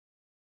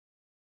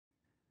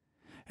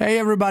Hey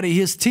everybody,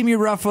 hier ist Timmy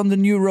Rough von The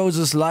New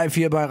Roses live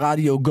hier bei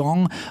Radio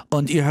Gong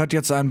und ihr hört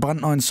jetzt einen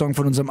brandneuen Song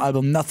von unserem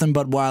Album Nothing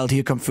But Wild.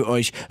 Hier kommt für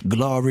euch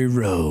Glory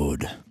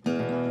Road.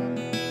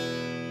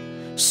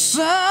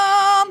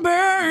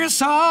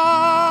 Summer's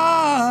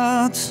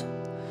hot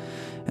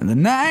and the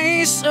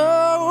night's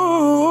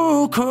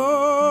so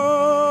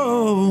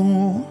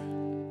cold.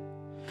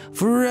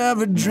 For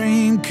every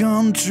dream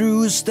come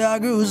true, a star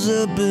goes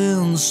up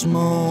in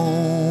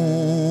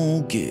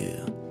smoke, yeah.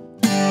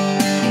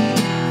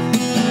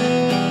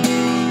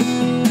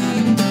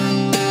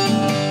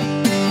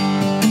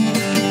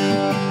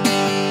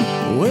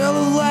 Well,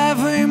 life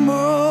ain't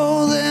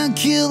more than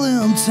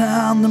killing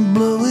time, then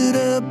blow it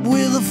up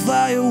with a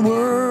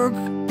firework.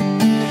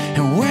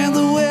 And when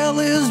the well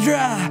is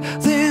dry,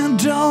 then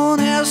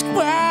don't ask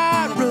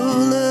why.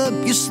 Roll up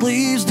your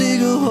sleeves,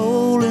 dig a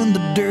hole in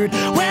the dirt.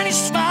 When you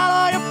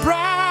swallow your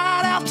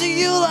pride after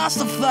you lost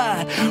the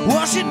fight,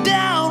 wash it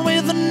down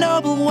with a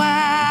noble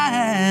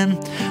wine.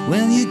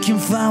 When you can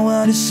find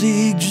what you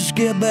seek, just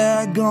get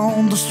back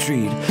on the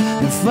street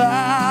and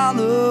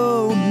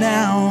follow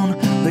down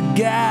the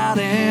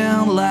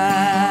guiding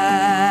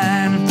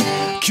line.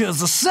 'Cause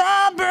the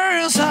sun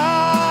burns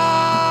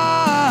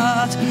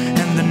hot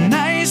and the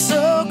night's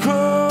so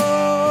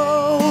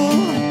cold.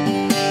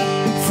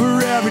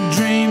 For every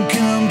dream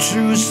come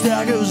true, a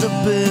star goes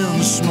up in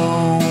the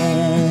smoke.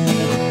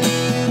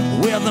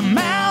 Where the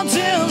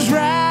mountains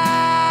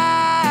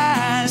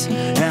rise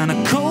and a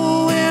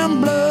cold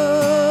wind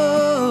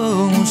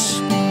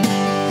blows,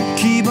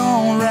 keep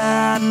on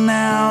riding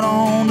out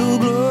on the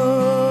glory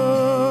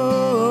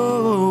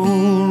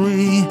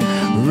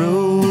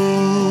road.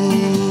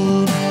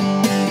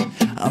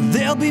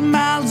 There'll be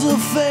miles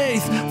of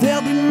faith,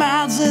 there'll be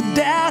miles of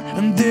doubt,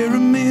 and there are a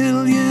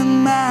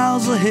million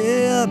miles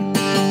ahead.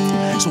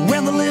 So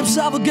when the lips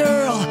of a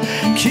girl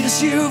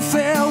kiss you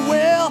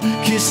farewell,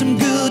 kiss them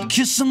good,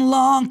 kiss them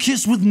long,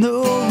 kiss with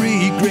no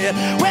regret.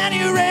 When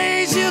you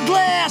raise your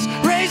glass,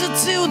 raise it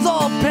to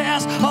the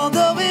past,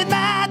 although it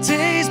might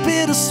taste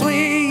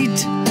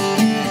bittersweet.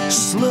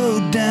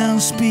 Slow down,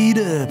 speed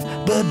up,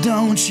 but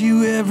don't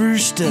you ever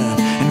stop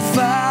and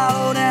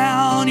follow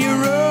down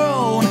your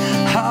own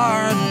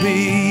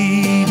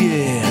heartbeat,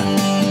 yeah.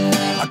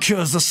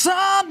 'Cause the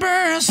sun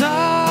burns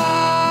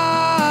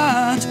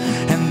hot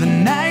and the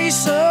night's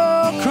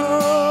so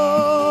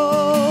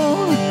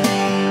cold.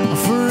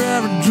 For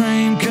every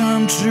dream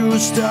come true, a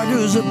star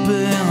goes up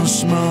in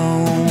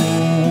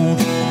smoke.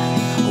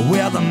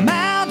 Where the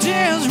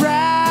mountains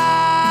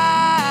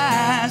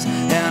rise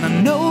and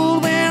an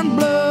old wind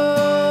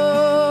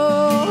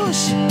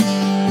blows,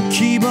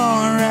 keep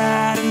on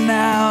riding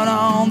out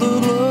on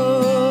the glory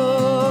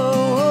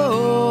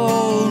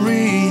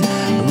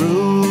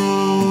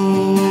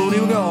road.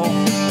 Here we go.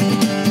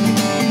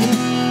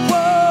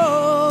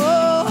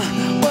 Whoa,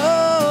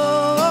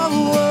 whoa,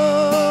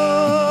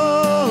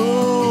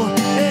 whoa,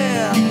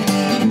 yeah.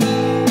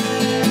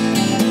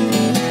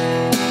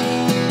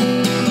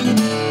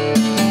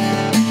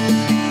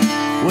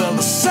 Well,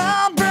 the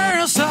sun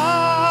burns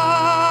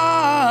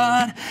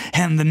hot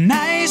and the night